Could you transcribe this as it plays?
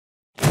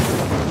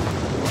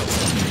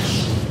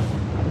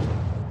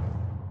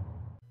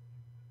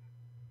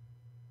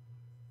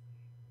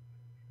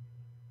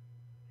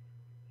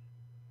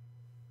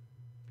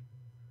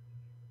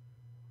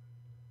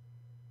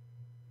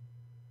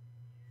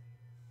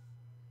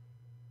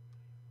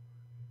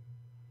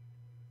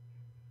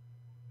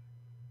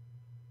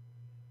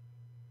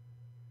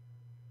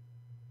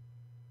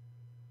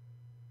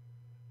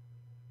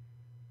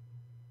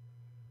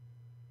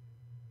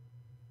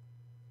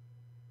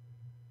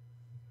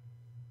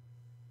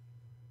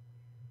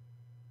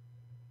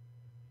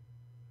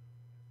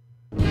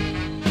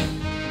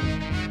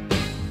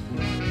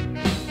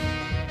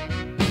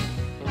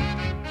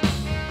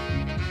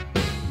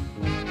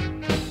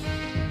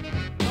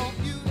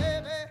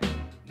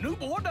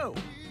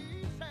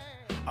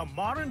A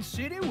modern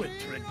city with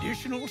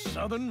traditional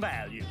Southern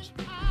values.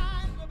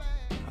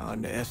 I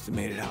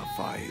underestimated how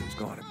far he was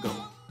going to go.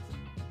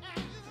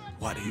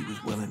 What he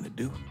was willing to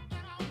do.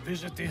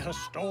 Visit the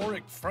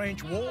historic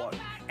French Ward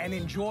and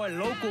enjoy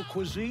local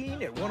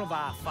cuisine at one of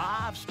our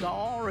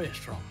 5-star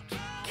restaurants.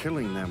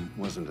 Killing them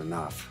wasn't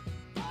enough.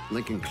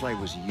 Lincoln Clay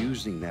was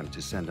using them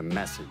to send a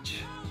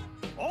message.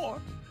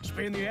 Or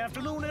spend the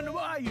afternoon in the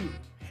bayou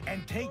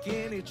and take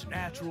in its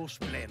natural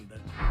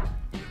splendor.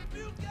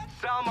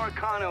 Sal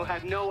Marcano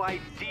had no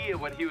idea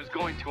what he was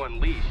going to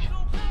unleash.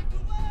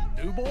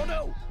 New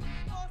Bordeaux.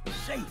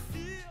 Safe,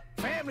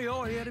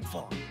 family-oriented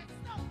fun.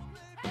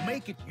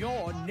 Make it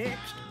your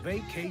next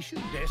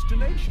vacation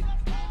destination.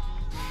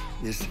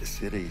 This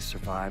city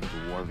survived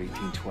the War of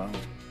 1812,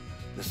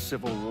 the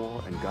Civil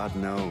War, and God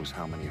knows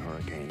how many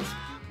hurricanes.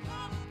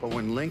 But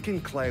when Lincoln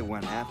Clay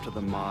went after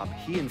the mob,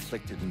 he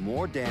inflicted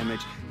more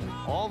damage than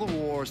all the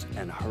wars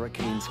and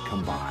hurricanes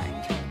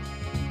combined.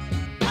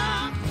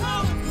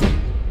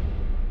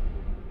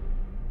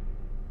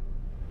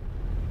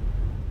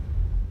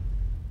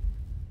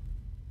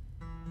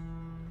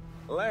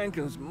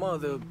 Lincoln's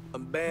mother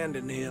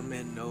abandoned him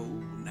in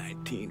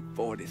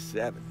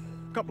 1947,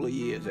 a couple of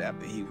years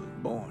after he was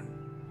born.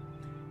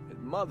 His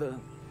mother,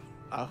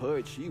 I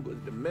heard she was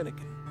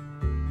Dominican.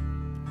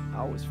 I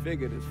always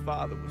figured his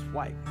father was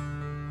white,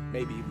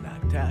 maybe even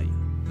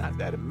Italian. Not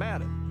that it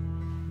mattered.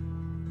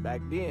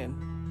 Back then,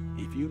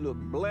 if you look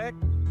black,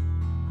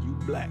 you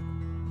black.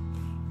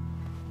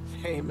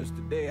 Same as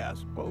today, I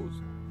suppose.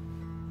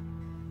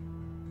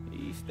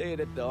 He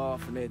stayed at the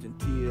orphanage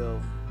until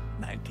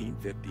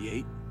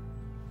 1958.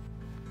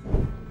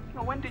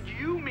 Now, when did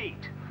you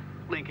meet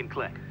Lincoln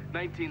Clay?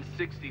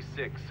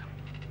 1966.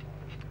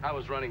 I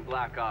was running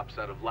Black Ops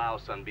out of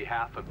Laos on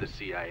behalf of the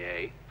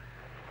CIA.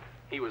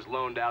 He was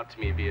loaned out to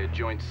me via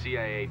joint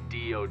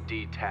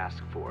CIA-DOD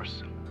task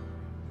force.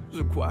 He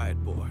was a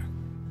quiet boy.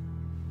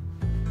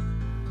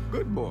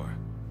 Good boy.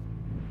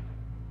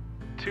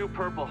 2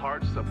 Purple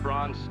Hearts, a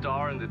Bronze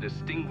Star, and the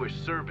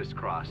Distinguished Service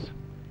Cross.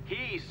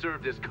 He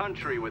served his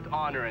country with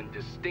honor and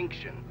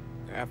distinction.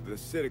 After the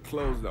city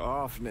closed the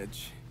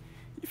orphanage,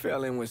 he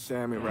fell in with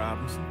Sammy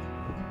Robinson.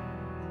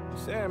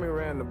 Sammy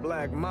ran the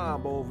black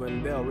mob over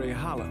in Delray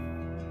Hollow.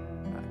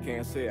 I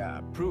can't say I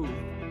approved,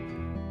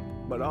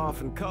 but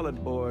orphan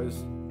colored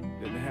boys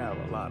didn't have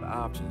a lot of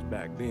options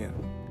back then.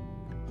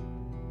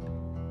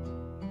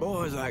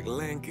 Boys like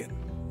Lincoln,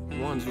 the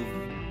ones who've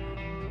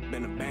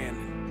been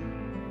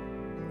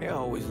abandoned, they're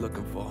always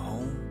looking for a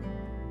home.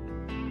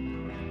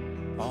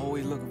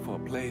 Always looking for a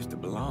place to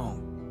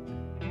belong.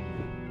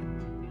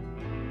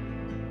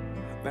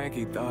 I think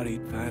he thought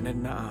he'd find it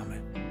in the army.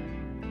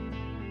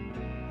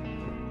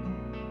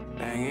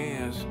 Thing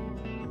is,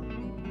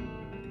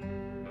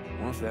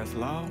 once that's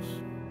lost,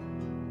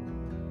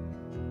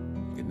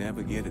 you can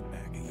never get it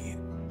back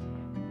again.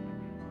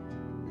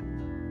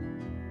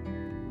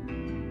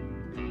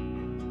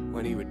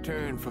 When he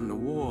returned from the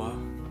war,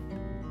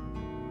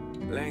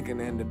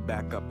 Lincoln ended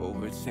back up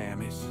over at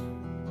Sammy's.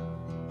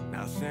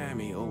 Now,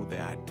 Sammy owed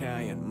the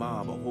Italian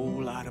mob a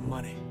whole lot of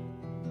money,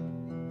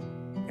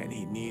 and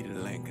he needed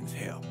Lincoln's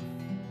help.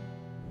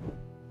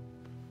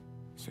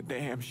 It's a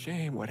damn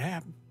shame what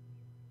happened.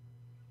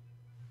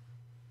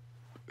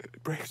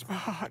 It breaks my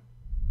heart.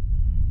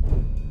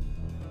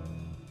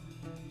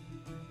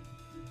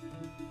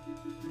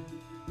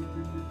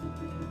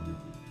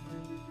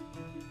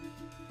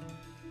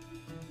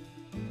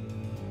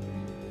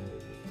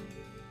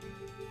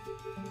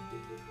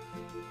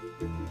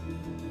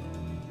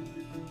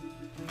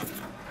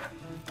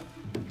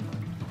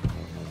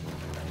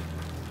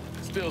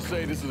 Still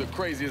say this is the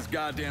craziest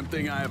goddamn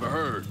thing I ever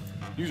heard.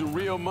 Using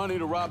real money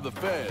to rob the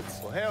feds.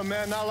 Well, hell,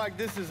 man, not like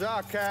this is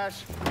our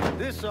cash.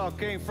 This all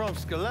came from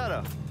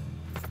Scaletta.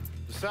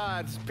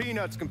 Besides,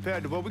 peanuts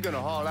compared to what we're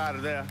gonna haul out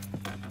of there.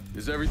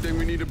 Is everything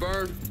we need to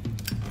burn?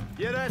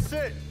 Yeah, that's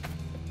it.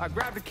 I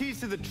grab the keys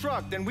to the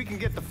truck, then we can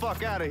get the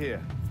fuck out of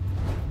here.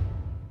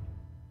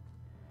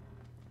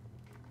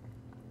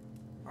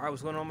 All right,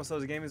 what's going on, my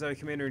soldiers? Gaming is our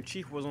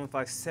Commander-in-Chief,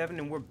 Warzone57,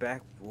 and we're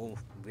back. Well,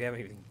 we haven't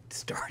even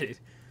started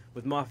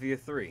with Mafia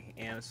 3,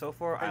 and so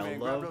far Hey, man,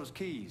 grab those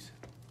keys.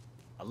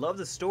 I love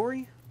the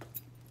story,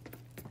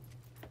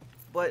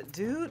 but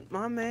dude,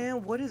 my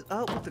man, what is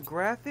up with the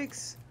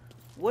graphics?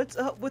 What's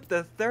up with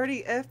the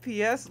 30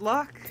 FPS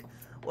lock?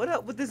 What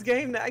up with this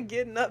game not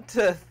getting up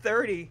to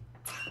 30?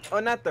 Oh,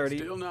 not 30.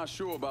 Still not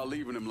sure about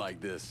leaving him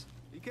like this.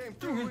 He came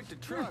through with the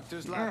truck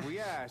just like we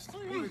asked.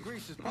 Even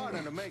greased his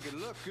partner to make it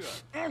look good.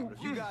 But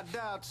if you got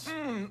doubts,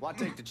 why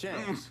take the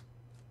chance?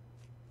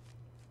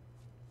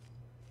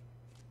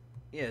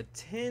 Yeah,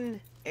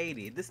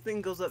 1080. This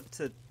thing goes up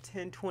to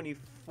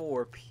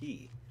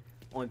 1024p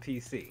on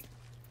PC.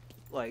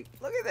 Like,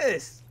 look at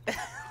this.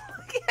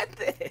 Look at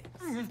this.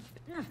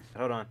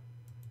 Hold on.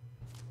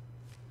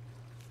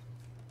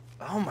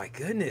 Oh my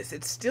goodness,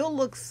 it still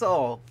looks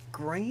all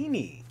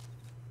grainy.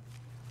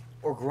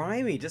 Or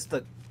grimy, just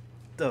the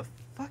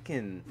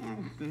fucking...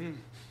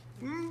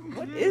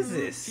 What is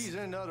this? She's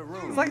in another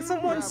room. It's like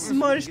someone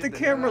smudged the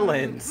camera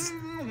lens.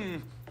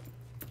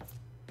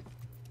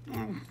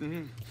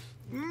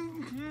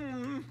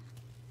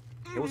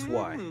 It was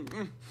why.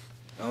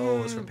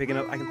 Oh, it's for picking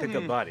up. I can pick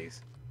up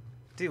bodies.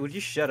 Dude, would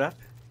you shut up?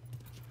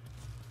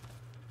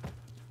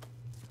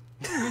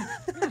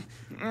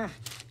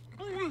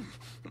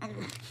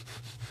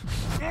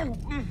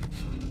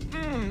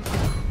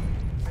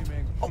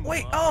 Oh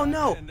wait! Oh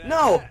no!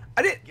 No!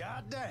 I didn't.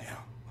 Goddamn.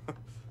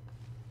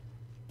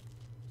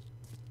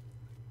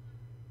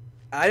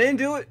 I didn't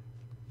do it.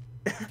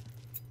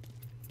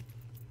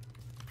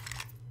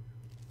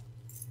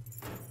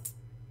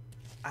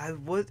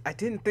 I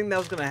didn't think that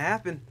was gonna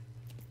happen.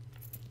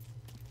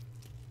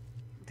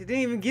 They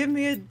didn't even give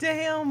me a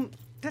damn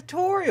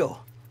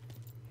tutorial.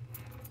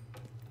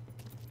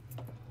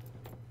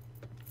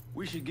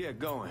 We should get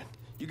going.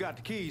 You got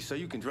the keys so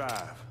you can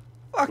drive.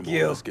 Fuck Come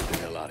you. on, let's get the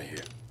hell out of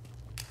here.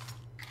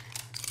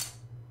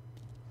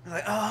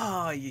 Like,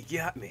 oh, you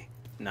got me.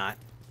 Not.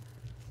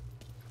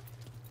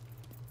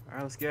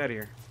 Alright, let's get out of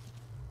here.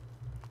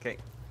 Okay.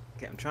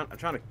 Okay, I'm trying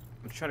to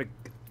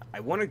I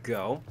wanna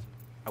go.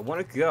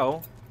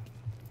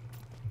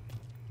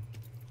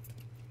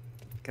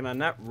 Can I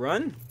not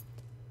run?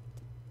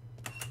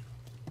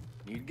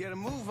 Need to get a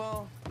move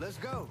on. Let's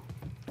go.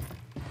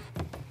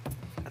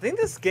 I think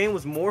this game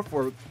was more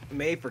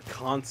made for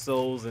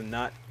consoles and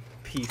not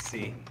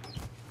PC.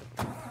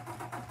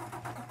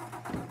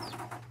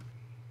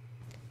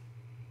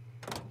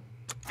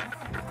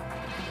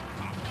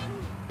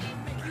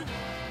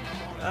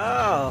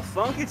 Oh,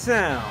 Funky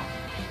Town.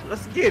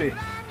 Let's get it.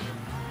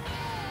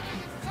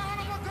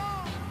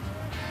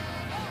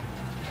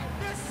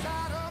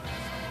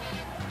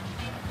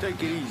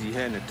 Take it easy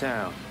heading to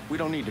town. We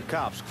don't need the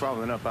cops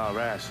crawling up our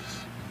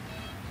asses.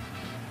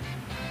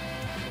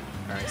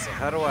 Alright, so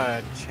how do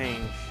I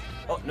change?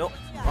 Oh, no,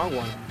 wrong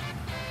one.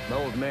 The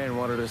old man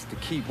wanted us to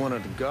keep one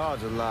of the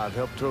guards alive,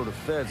 help throw the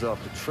feds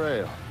off the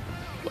trail.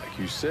 Like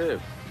you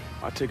said,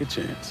 I take a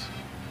chance.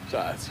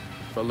 Besides,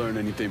 if I learn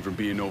anything from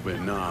being over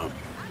in Nam,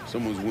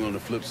 someone's willing to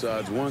flip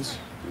sides once,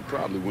 they're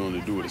probably willing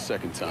to do it a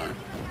second time.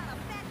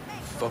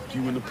 Fuck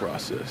you in the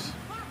process.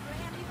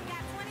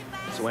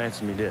 So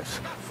answer me this.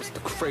 What's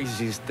the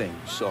craziest thing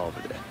you saw over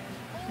there?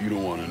 You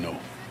don't want to know.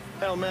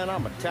 Hell, man,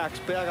 I'm a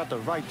taxpayer. I got the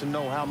right to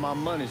know how my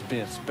money's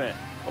being spent.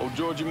 Oh,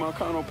 Georgie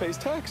Marcano pays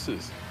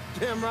taxes.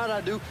 Damn right I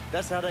do.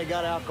 That's how they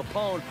got Al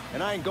Capone,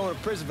 and I ain't going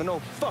to prison for no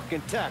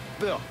fucking tax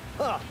bill.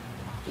 Huh.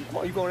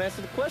 Well, you gonna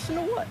answer the question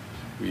or what?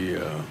 We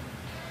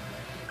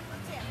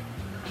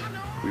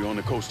on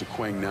the coast of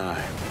Quang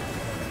Nai,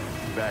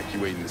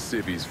 evacuating the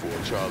civvies for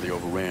Charlie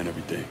overran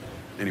everything.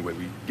 Anyway,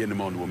 we getting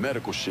him onto a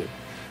medical ship,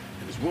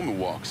 and this woman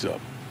walks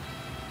up.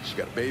 She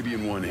got a baby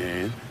in one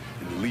hand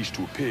and a leash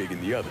to a pig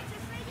in the other.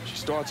 She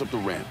starts up the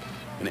ramp,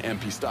 and the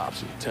MP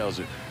stops her and tells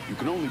her, you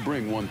can only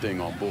bring one thing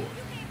on board.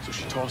 So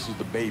she tosses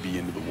the baby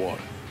into the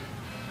water.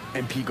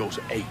 MP goes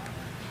ape,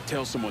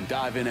 tells someone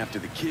dive in after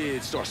the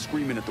kid, starts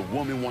screaming at the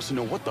woman, wants to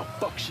know what the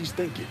fuck she's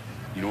thinking.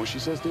 You know what she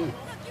says to him?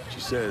 She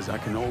says, I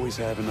can always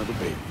have another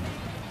baby.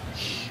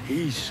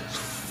 Jesus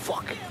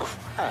fucking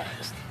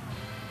Christ.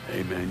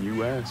 Hey man,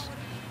 you asked.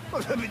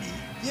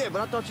 Yeah,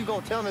 but I thought you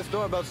gonna tell me a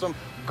story about some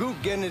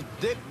gook getting his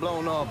dick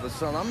blown off or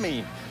something. I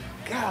mean,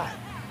 god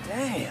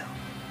damn.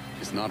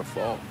 It's not a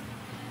fault.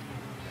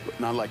 But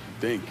not like you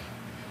think.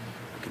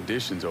 The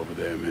conditions over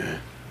there, man.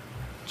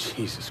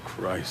 Jesus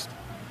Christ.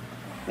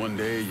 One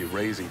day you're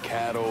raising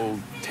cattle,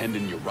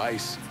 tending your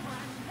rice.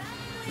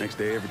 Next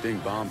day everything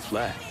bombed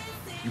flat.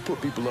 You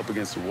put people up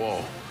against the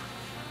wall,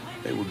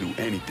 they will do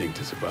anything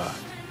to survive.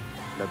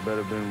 That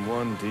better been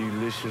one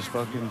delicious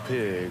fucking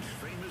pig.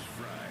 Famous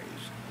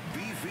fries,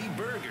 beefy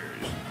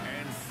burgers,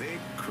 and thick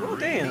Oh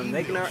damn,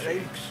 they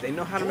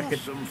know how to make a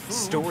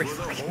story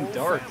fucking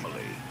dark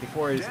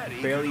before it's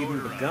barely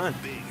even begun.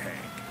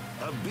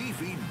 A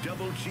beefy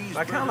double cheeseburger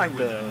I kind of like with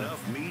the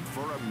enough meat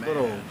for a man.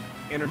 little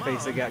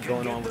interface they got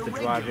going on with the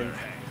driving,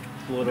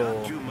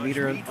 little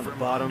meter on the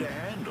bottom,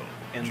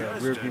 and the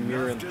rearview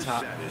mirror in the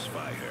top.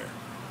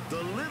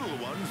 The little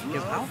ones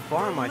Because how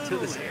far am I to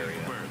this area?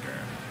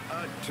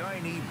 A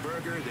tiny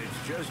burger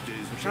that's just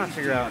as I'm trying to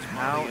figure out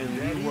how in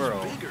the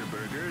world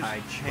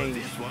I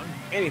change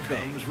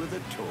anything. with a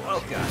toy.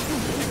 Oh god.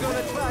 You're gonna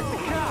attract the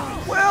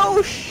cops.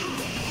 Well,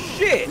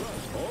 shit.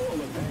 All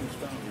of Hank's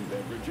fountain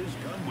beverages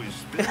come with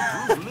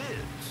spill-proof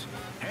lids.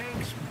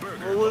 Hank's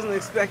Burger. I wasn't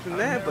expecting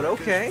that, but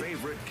okay. America's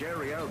favorite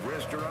carry-out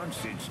restaurant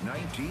since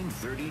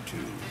 1932.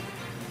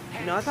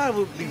 You know, I thought it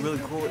would be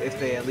really cool if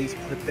they at least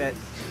put that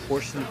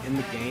portion in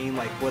the game,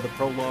 like for the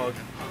prologue,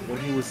 when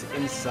he was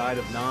inside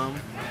of Nam.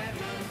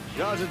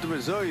 Guards at the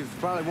Reserve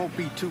probably won't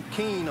be too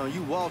keen on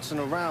you waltzing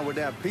around with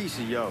that piece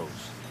of yours.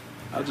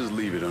 I'll just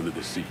leave it under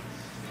the seat.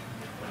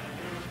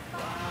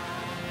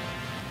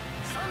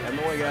 Get him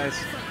away, guys.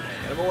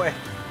 Get him away.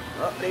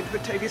 Oh, need to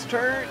take his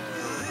turn.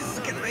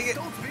 Can I make it?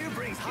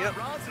 Yep.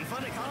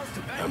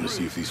 Time to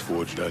see if these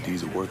forged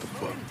IDs are worth a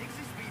fuck.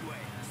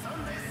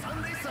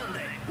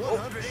 Oh,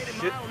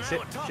 shit.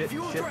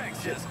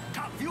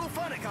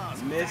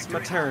 Missed my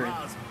turn.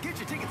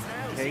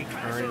 Okay,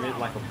 turning it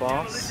like a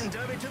boss.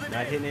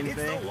 Not hitting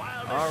anything.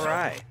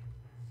 Alright.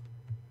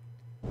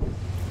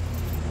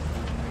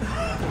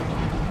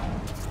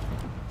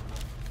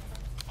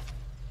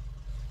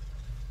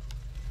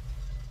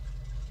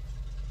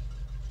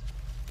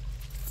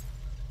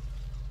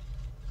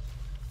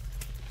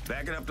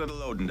 it up to the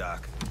loading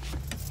dock.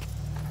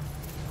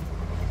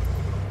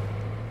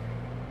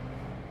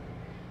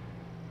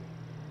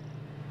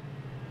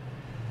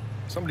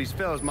 Some of these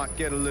fellas might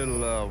get a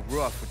little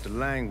rough with the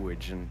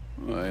language, and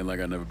Well, ain't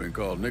like I never been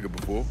called nigga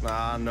before.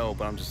 I know,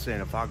 but I'm just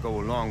saying if I go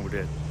along with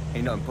it,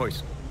 ain't nothing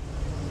personal.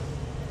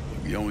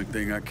 The only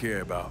thing I care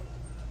about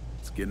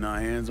is getting our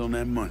hands on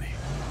that money.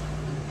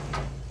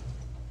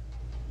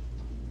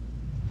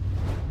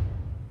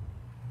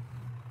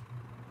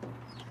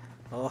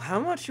 Oh, how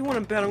much you want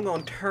to bet I'm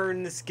gonna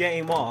turn this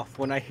game off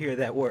when I hear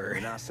that word?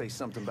 When I say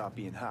something about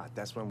being hot,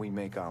 that's when we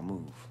make our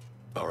move.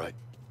 All right.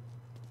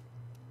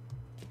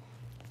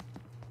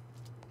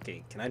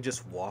 Okay, can I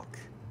just walk?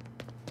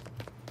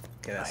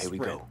 Okay, that's Here we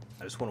sprint. go.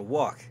 I just want to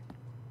walk.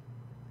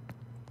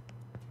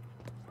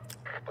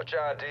 Put your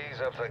IDs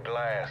up to the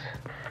glass.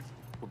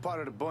 We're part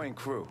of the Boeing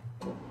crew.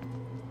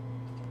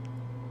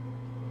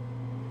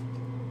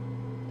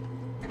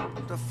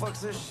 What the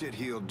fuck's this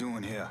shitheel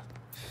doing here?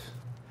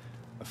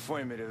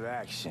 Affirmative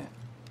action.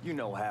 You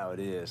know how it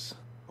is.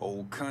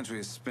 Old country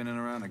is spinning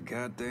around a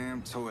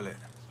goddamn toilet.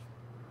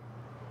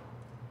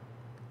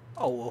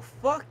 Oh, well,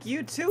 fuck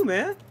you too,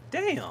 man.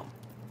 Damn.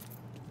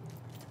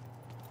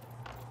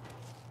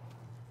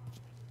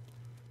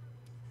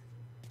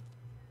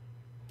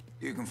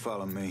 You can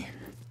follow me.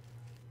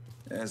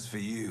 As for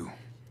you,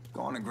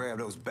 go on and grab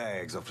those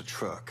bags off the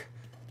truck.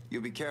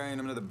 You'll be carrying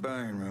them to the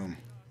burn room.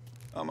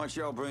 How much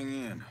y'all bring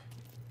in?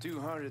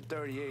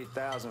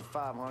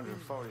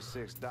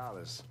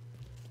 $238,546.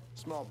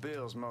 Small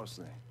bills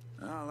mostly.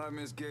 I'll let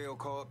Miss Gale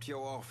call up to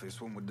your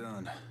office when we're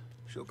done.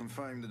 She'll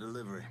confirm the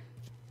delivery.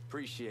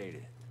 Appreciate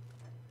it.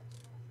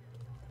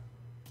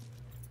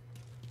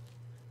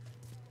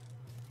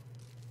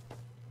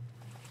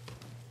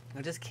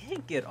 I just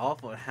can't get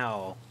off on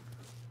how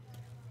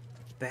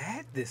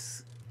bad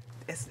this...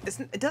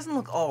 it doesn't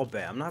look all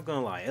bad, I'm not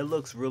gonna lie. It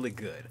looks really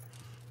good.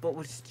 But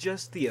with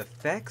just the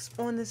effects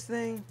on this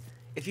thing,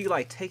 if you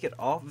like take it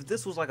off, if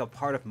this was like a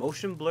part of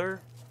motion blur,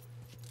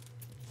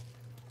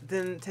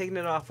 then taking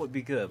it off would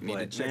be good. Need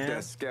But to check man,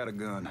 that scatter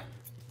gun.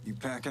 You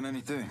packing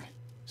anything?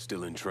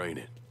 Still in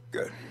training.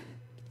 Good.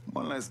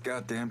 One less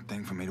goddamn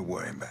thing for me to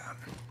worry about.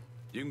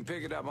 You can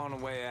pick it up on the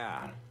way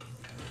out.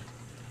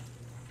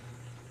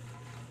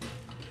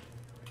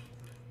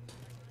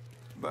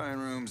 Burn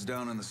room's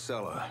down in the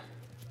cellar.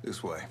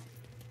 This way.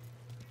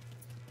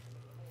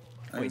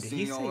 I Wait, ain't did seen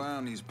he you say-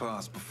 around these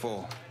parts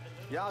before.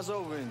 Y'all's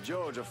over in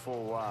Georgia for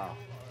a while.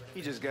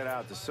 He just got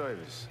out the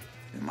service.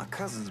 And my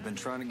cousin's been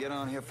trying to get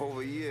on here for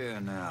over a year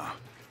now.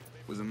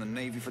 Was in the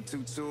Navy for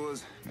 2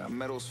 tours, got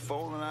medals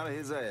falling out of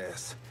his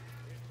ass.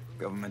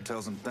 Government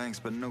tells him thanks,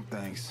 but no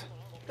thanks.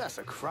 That's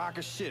a crock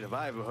of shit if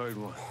I ever heard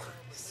one.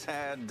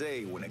 Sad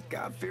day when a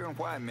God-fearing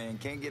white man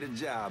can't get a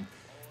job.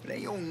 But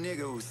ain't old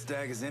nigga who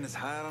staggers in his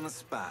hide on the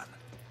spot.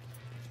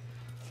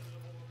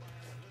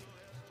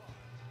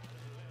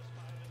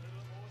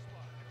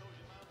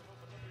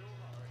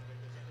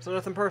 so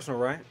nothing personal,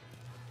 right?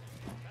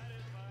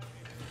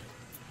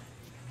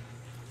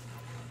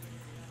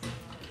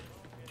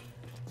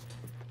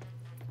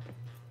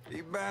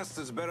 You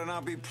bastards better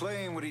not be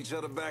playing with each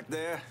other back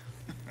there.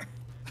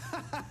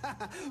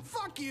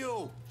 Fuck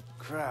you!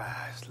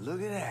 Christ,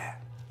 look at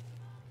that.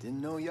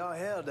 Didn't know y'all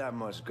held that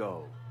much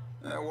gold.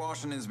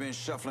 Washington's been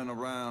shuffling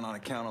around on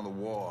account of the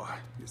war.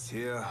 It's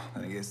here,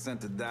 then it gets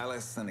sent to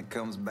Dallas, then it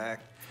comes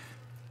back.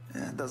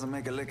 It doesn't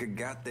make a lick of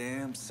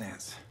goddamn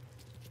sense.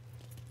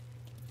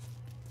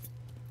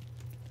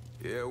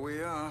 Here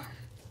we are.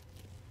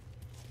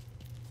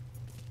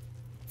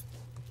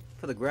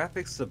 For the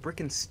graphics, the brick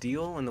and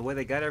steel, and the way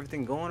they got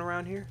everything going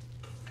around here,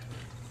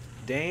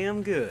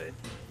 damn good.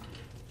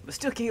 But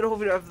still can't get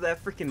over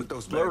that freaking Put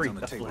those bags blurry on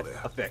the table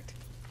there. effect.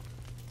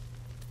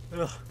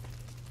 Ugh.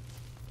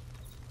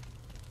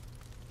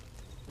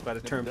 About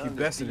to turn done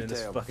this pubescent in this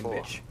detail fucking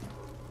before. bitch.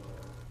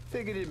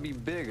 Figured it'd be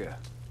bigger.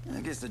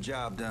 That gets the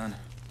job done.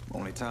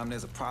 Only time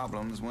there's a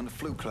problem is when the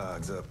flue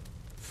clogs up.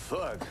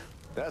 Fuck,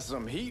 that's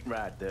some heat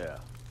right there.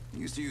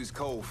 Used to use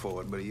coal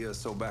for it, but a year or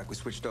so back we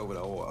switched over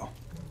to oil.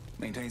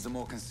 Maintains a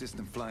more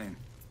consistent flame.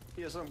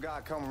 Hear some guy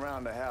come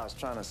around the house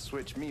trying to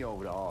switch me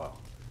over to oil.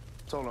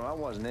 Told him I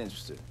wasn't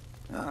interested.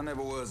 I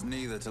never was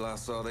neither till I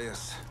saw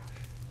this.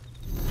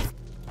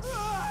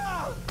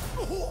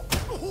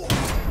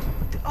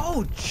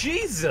 Oh,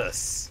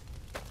 Jesus!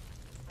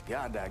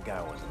 God, that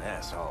guy was an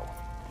asshole.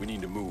 We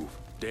need to move.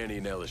 Danny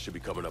and Ellis should be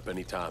coming up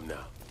any time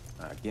now.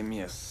 Give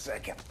me a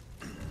second.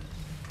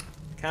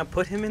 Can I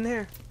put him in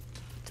there?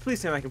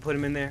 Please tell me I can put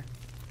him in there.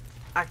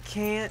 I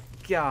can't.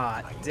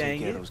 God Take dang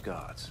care of it. those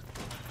guards.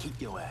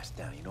 Keep your ass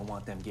down. You don't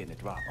want them getting a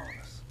drop on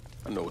us.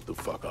 I know what the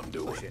fuck I'm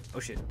doing. Oh shit, oh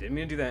shit. Didn't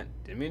mean to do that.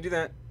 Didn't mean to do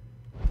that.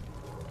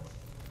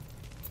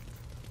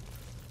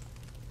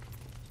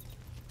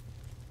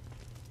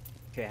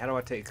 Okay, how do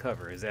I take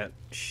cover? Is that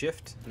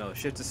shift? No,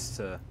 shift is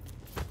to...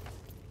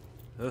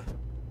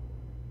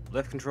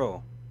 left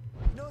control.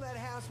 You know that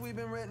house we've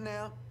been renting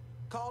out?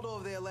 Called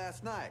over there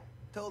last night.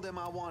 Told them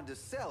I wanted to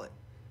sell it.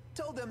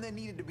 Told them they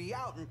needed to be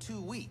out in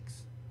 2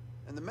 weeks.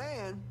 And the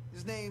man,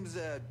 his name's,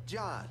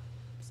 John.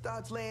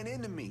 Starts laying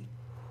into me,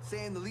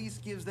 saying the lease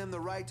gives them the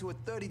right to a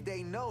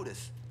 30-day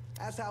notice.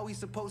 That's how he's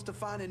supposed to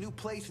find a new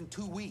place in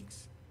 2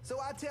 weeks. So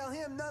I tell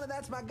him none of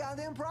that's my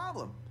goddamn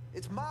problem.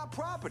 It's my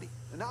property,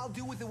 and I'll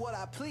do with it what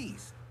I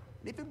please.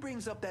 And if it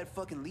brings up that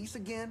fucking lease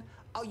again,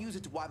 I'll use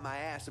it to wipe my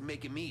ass and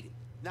make him eat it.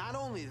 Not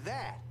only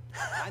that,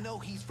 I know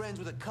he's friends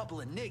with a couple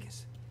of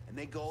niggas, and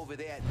they go over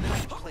there at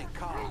night to play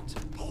cards.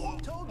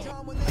 Told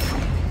John when they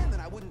moved in that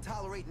I wouldn't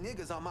tolerate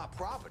niggas on my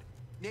property.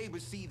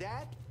 Neighbors see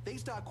that, they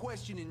start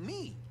questioning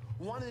me,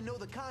 wanting to know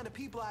the kind of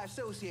people I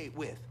associate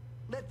with.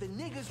 Let the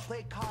niggas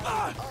play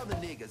cards with other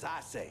niggas,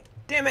 I say.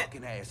 Damn it.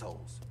 Fucking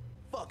assholes.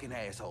 Fucking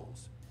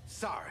assholes.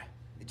 Sorry.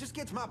 It just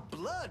gets my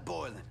blood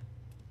boiling.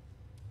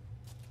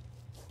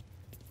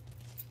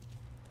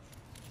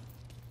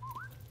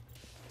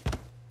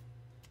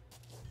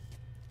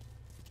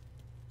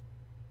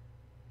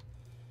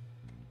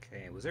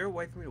 Okay, was there a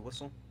way for me to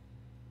whistle?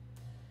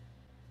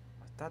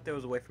 I thought there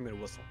was a way for me to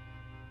whistle.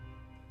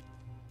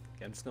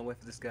 Okay, I'm just gonna wait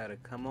for this guy to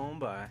come on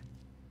by.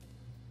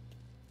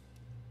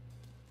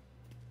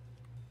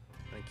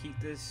 I'm gonna keep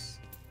this.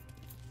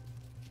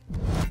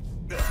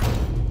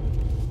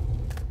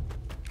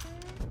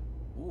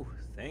 Ooh,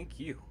 thank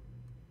you.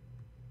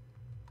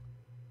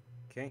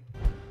 Okay.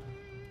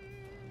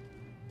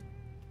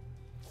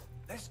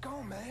 Let's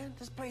go, man.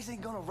 This place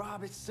ain't gonna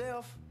rob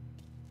itself.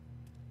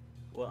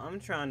 Well, I'm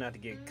trying not to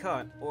get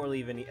caught or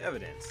leave any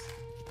evidence.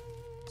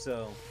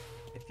 So,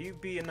 if you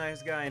be a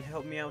nice guy and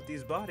help me out with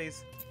these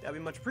bodies, that'd be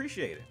much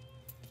appreciated.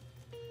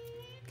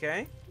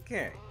 Okay?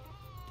 Okay.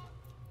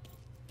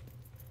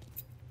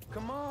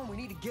 Come on, we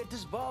need to get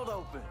this vault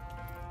open.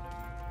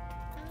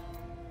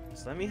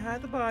 Just let me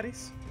hide the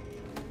bodies.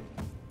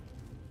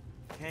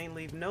 Can't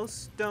leave no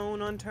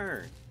stone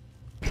unturned.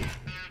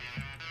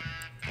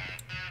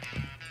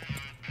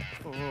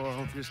 Oh, I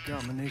hope this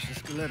combination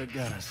Skeletor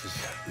got us is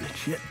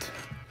legit.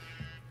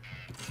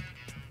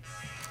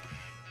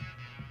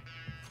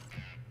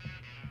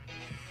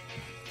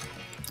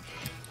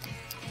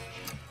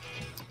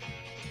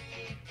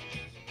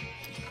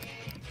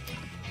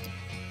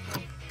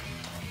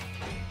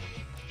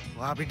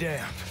 Well, I'll be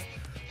damned.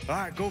 All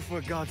right, go for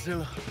it,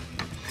 Godzilla.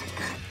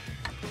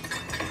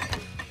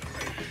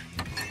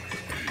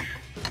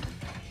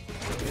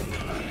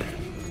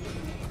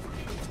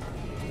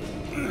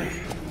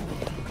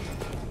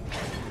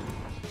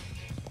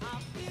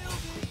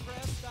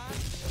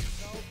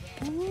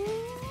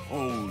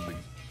 Holy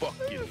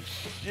fucking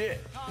shit.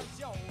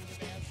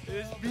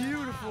 It's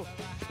beautiful.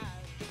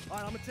 All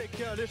right, I'm gonna take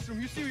care of this room.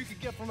 You see what you can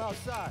get from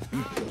outside.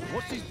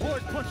 Once these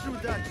boys punch through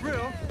with that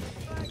drill,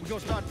 we're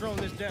gonna start throwing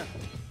this down.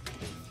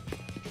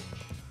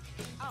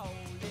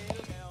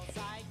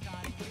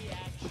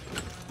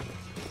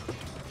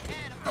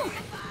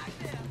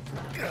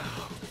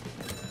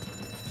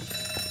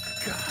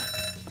 God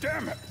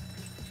damn it.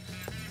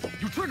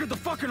 You triggered the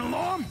fucking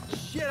alarm?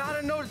 Shit, I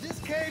didn't notice this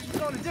cage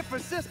was on a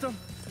different system.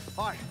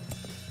 All right,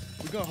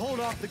 we're gonna hold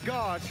off the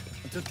guards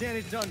until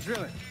Danny's done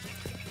drilling.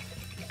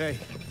 Hey,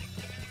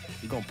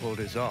 we're gonna pull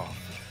this off.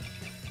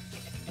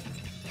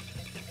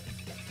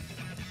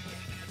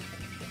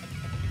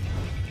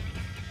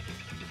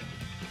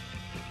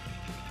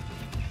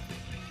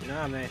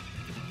 Nah, man.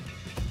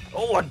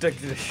 Oh, I took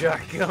the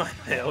shotgun.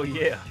 Hell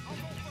yeah.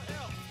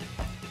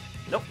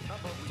 Nope.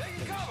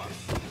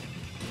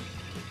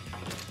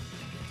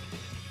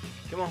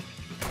 Come on.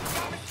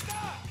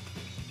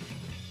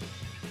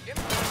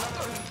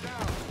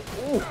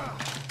 Ooh.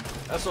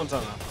 That's what I'm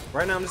talking about.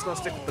 Right now, I'm just gonna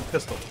stick with the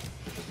pistol.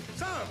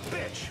 Son of a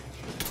bitch!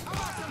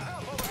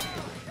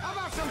 How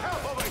about some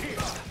help over here?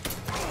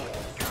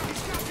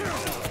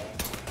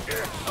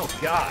 Oh,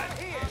 God.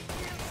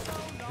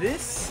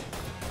 This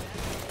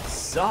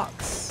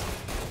sucks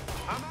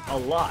a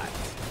lot.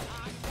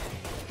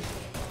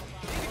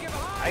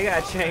 I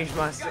gotta change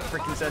my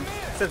freaking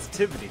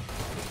sensitivity.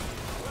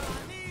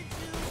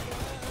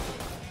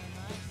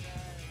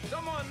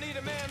 Someone need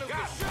a man who can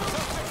move.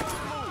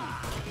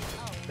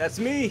 That's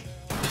me.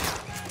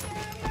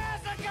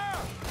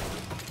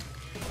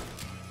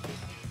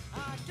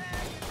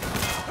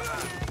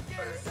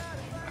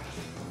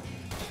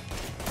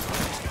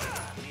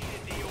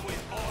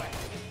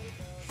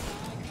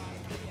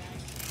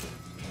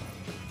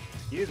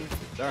 Excuse me.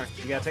 Sorry,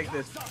 you gotta take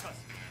this.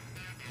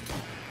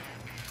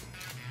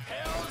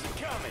 Hell's it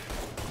coming?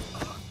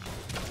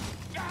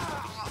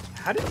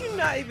 How did you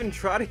not even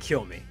try to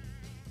kill me?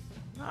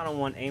 I don't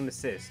want aim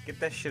assist. Get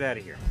that shit out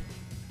of here.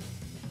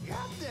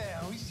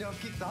 Goddamn, we sure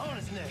kicked the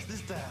hornet's nest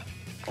this time.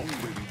 Only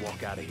way we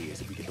walk out of here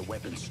is if we get the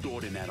weapons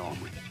stored in that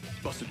armory.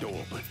 Bust the door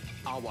open.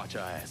 I'll watch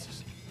our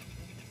asses.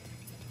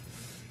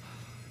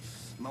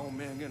 My old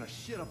man gonna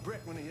shit a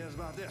brick when he hears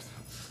about this.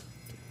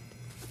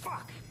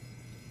 Fuck!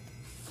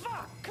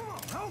 Fuck! Come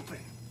on, open!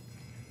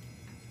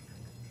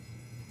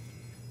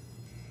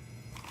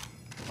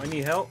 I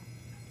need help.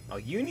 Oh,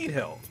 you need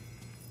help.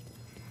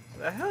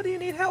 The hell do you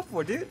need help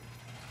for, dude?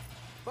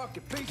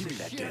 Fucking Give piece me of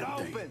that shit, damn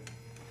thing. open!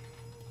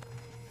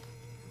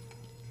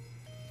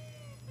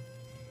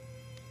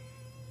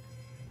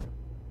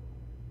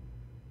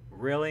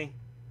 Really?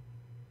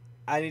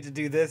 I need to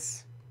do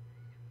this.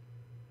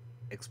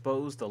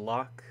 Expose the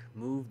lock.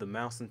 Move the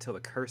mouse until the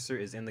cursor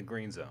is in the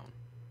green zone.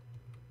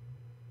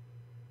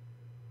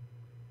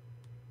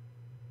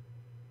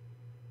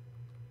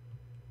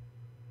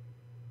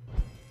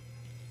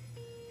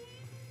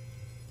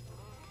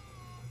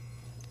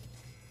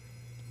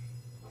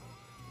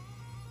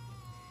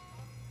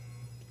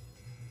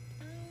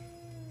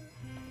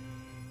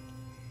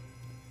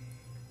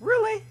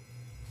 Really?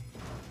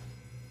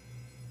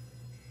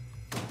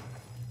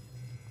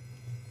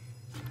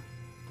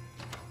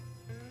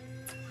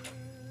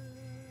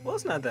 Well,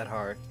 it's not that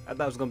hard. I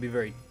thought it was going to be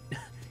very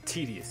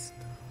tedious.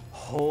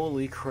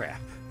 Holy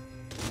crap.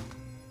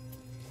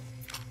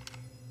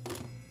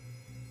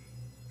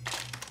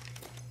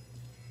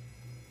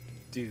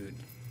 Dude,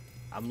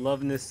 I'm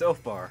loving this so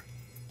far.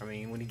 I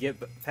mean, when you get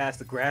past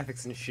the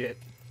graphics and shit,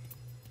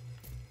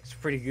 it's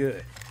pretty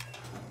good.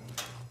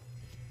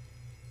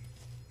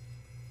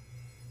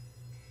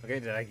 Okay,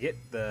 did I get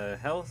the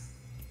health?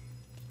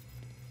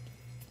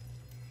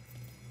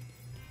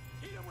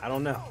 I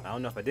don't know. I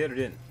don't know if I did or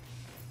didn't.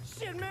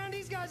 Shit, man,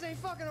 these guys ain't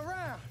fucking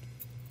around.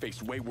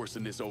 Faced way worse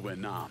than this over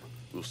in Nam.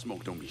 Little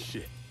smoke don't mean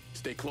shit.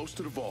 Stay close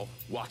to the vault.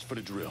 Watch for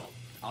the drill.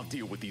 I'll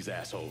deal with these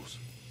assholes.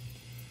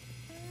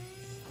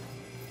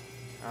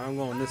 I'm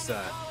going this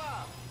side.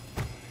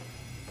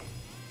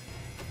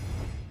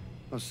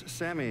 Well,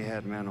 Sammy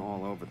had men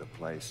all over the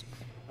place.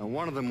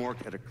 One of them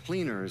worked at a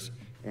cleaner's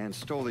and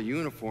stole the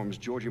uniforms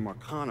Georgie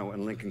Marcano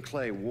and Lincoln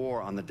Clay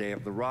wore on the day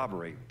of the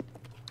robbery.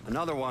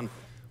 Another one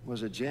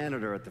was a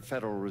janitor at the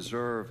Federal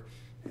Reserve,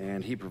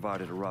 and he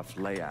provided a rough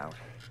layout.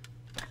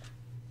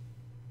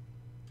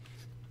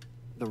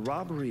 The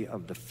robbery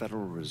of the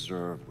Federal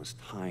Reserve was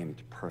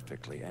timed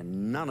perfectly,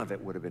 and none of it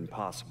would have been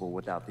possible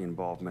without the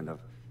involvement of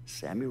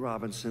Sammy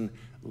Robinson,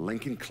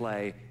 Lincoln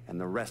Clay,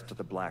 and the rest of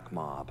the black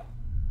mob.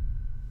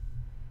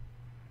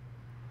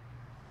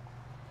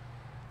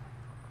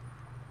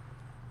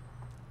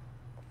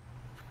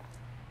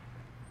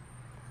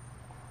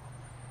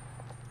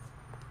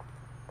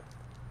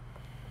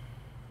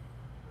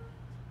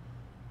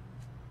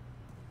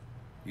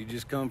 You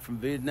just come from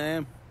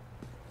Vietnam?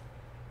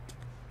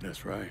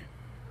 That's right.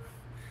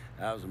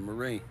 I was a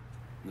Marine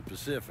in the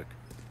Pacific.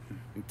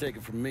 You take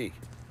it from me.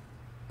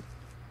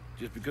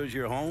 Just because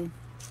you're home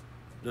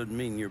doesn't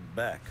mean you're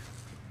back.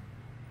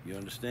 You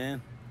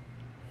understand?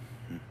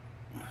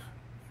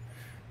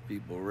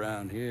 People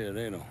around here,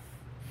 they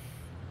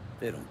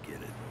don't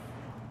get it.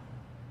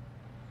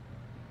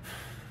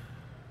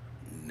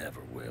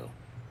 Never will.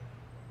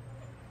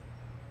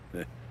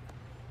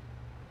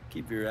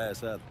 Keep your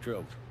ass out of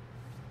trouble.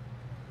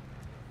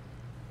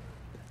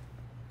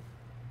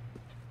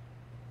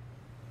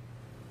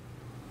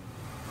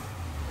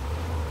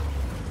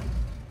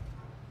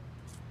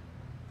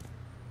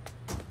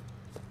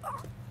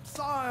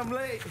 Sorry I'm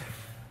late.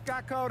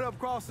 Got caught up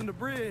crossing the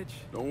bridge.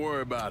 Don't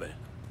worry about it.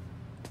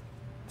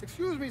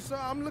 Excuse me, sir.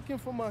 I'm looking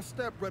for my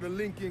stepbrother,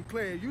 Lincoln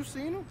Clay. You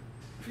seen him?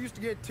 He used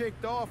to get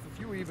ticked off if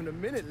you were even a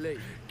minute late.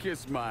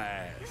 Kiss my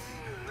ass.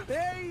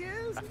 There he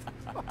is.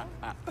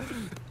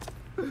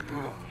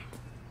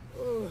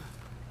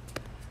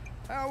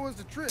 How was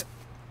the trip?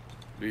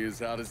 Being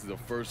how this is the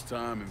first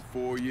time in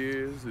 4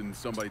 years and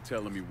somebody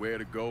telling me where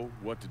to go,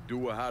 what to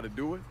do, or how to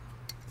do it,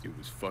 it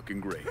was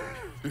fucking great.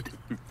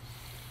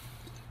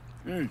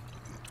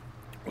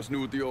 What's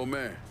new with the old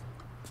man?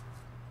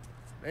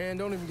 Man,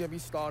 don't even get me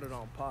started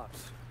on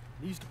Pops.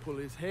 He used to pull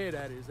his head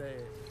out his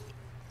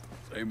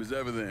ass. Same as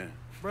ever then.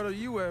 Brother,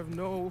 you have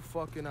no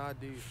fucking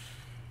idea.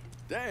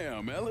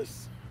 Damn,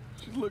 Ellis.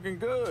 She's looking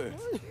good.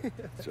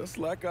 Just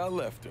like I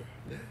left her.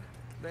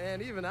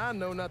 Man, even I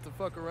know not to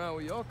fuck around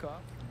with your car.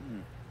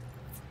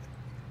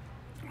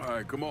 All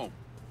right, come on.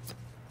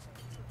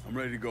 I'm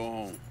ready to go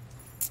home.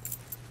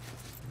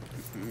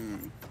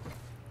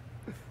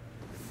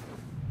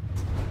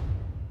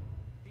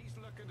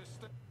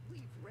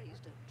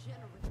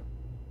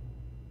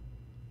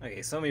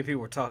 Okay, so many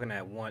people were talking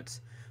at once.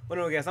 Well,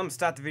 anyway, guys, I'm gonna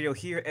stop the video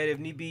here. And if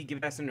need be,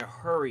 give us in a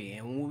hurry.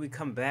 And when we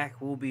come back,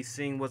 we'll be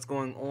seeing what's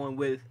going on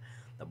with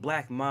the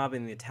black mob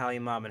and the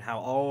Italian mob and how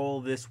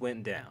all this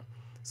went down.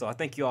 So I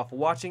thank you all for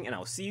watching, and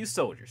I'll see you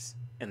soldiers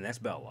in the next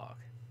battle log.